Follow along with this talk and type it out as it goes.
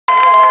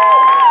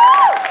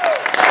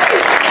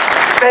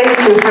Thank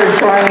you for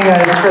joining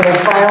us for the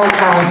final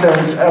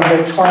concert of the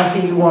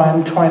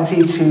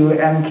 21-22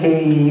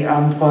 MKE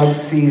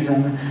Unplugged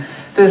season.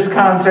 This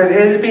concert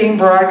is being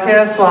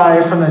broadcast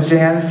live from the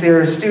Jan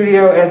Serr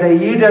Studio at the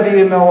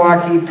UW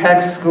Milwaukee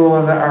Peck School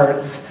of the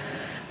Arts.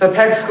 The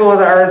Peck School of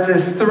the Arts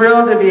is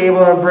thrilled to be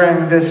able to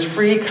bring this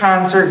free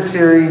concert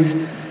series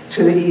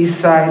to the East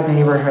Side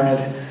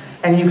neighborhood.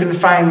 And you can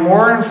find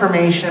more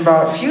information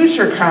about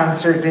future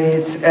concert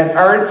dates at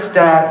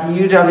arts.uwm.edu.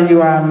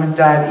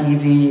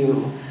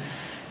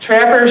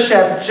 Trapper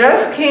Schoepp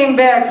just came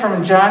back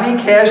from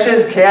Johnny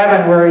Cash's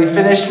cabin where he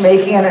finished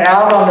making an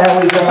album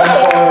that we can look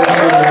forward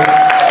to.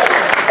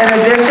 In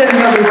addition,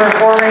 he'll be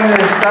performing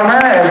this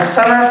summer at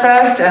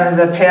Summerfest and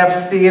the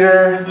Pabst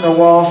Theater. The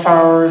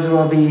Wallflowers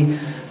will be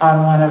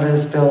on one of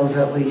his bills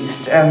at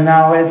least. And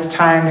now it's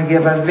time to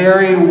give a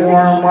very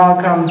warm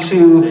welcome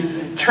to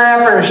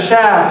Trapper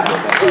Schoepp.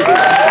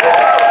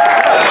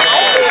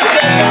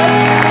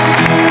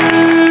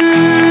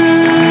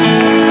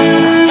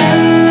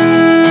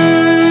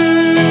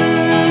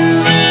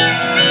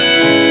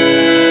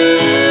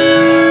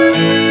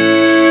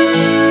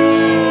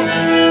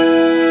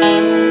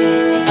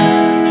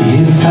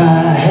 If I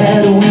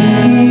had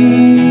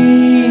wings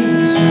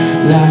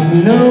like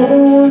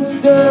Noah's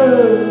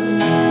dove,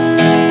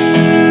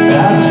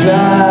 I'd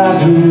fly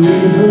the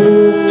river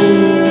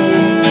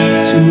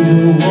to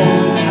the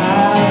one I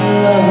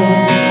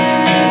love.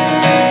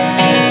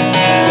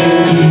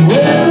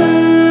 Farewell,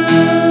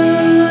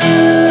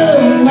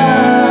 my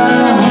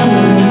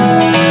honey.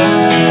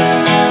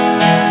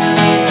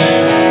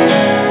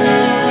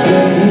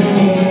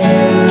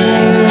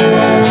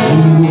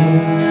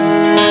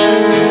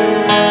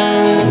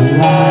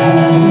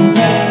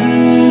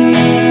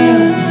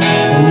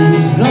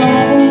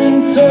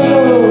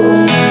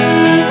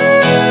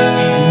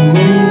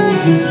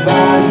 His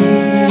body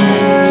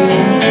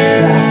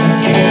like a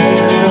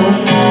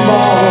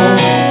cannonball.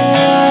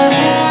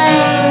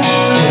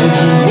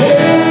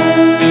 Farewell,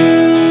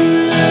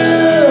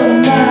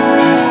 my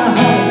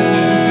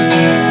honey.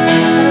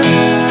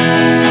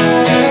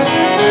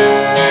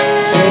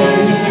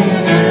 Fare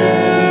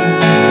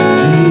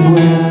thee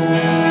well.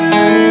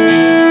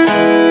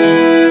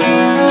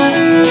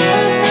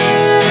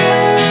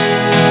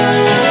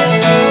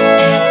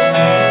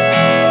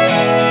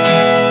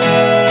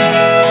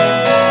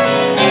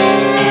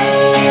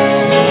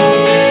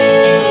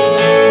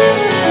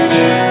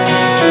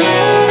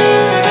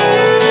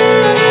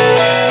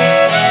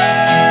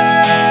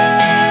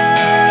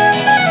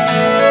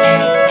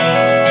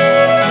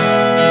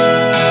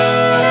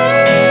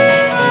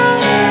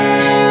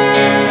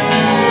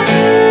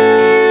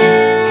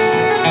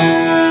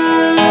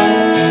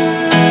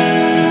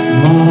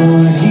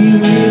 Muddy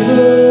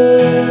river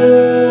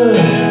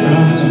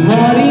runs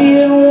muddy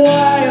and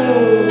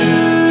wild,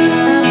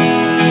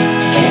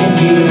 can't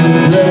get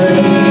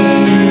bloody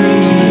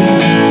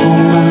for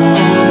my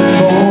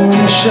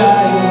unborn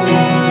child.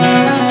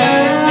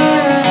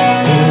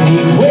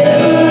 Very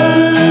well,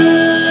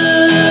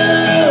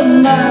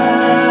 my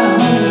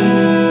honey.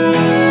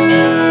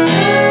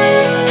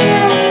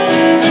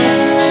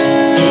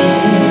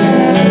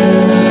 Fare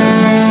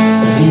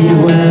thee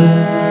well.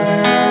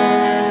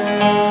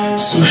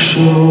 So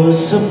show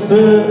us a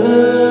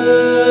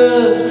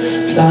bird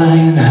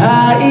flying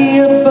high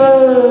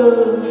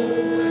above.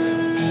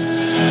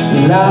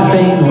 Life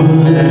ain't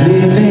worth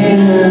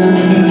living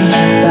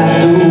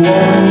like the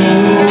one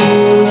you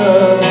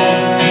love.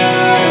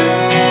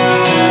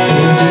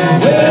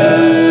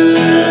 Farewell,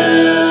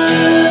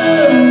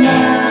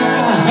 my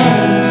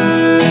honey.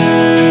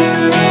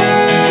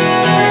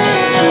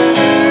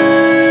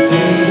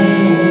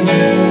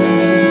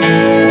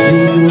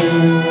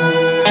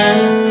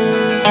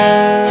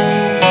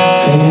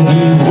 Fare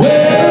thee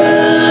well,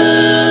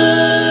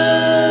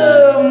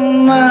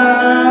 my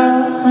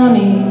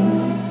honey.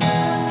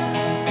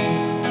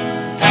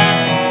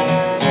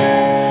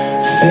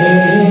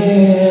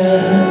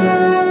 Fare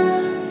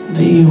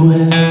thee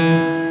well.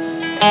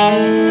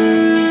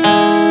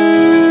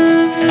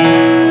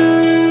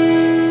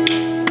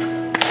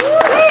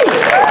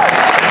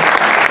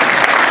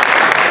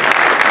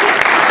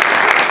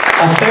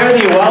 A Fare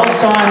Thee Well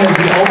song is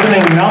the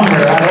opening number.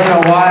 I don't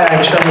know why I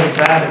chose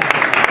that.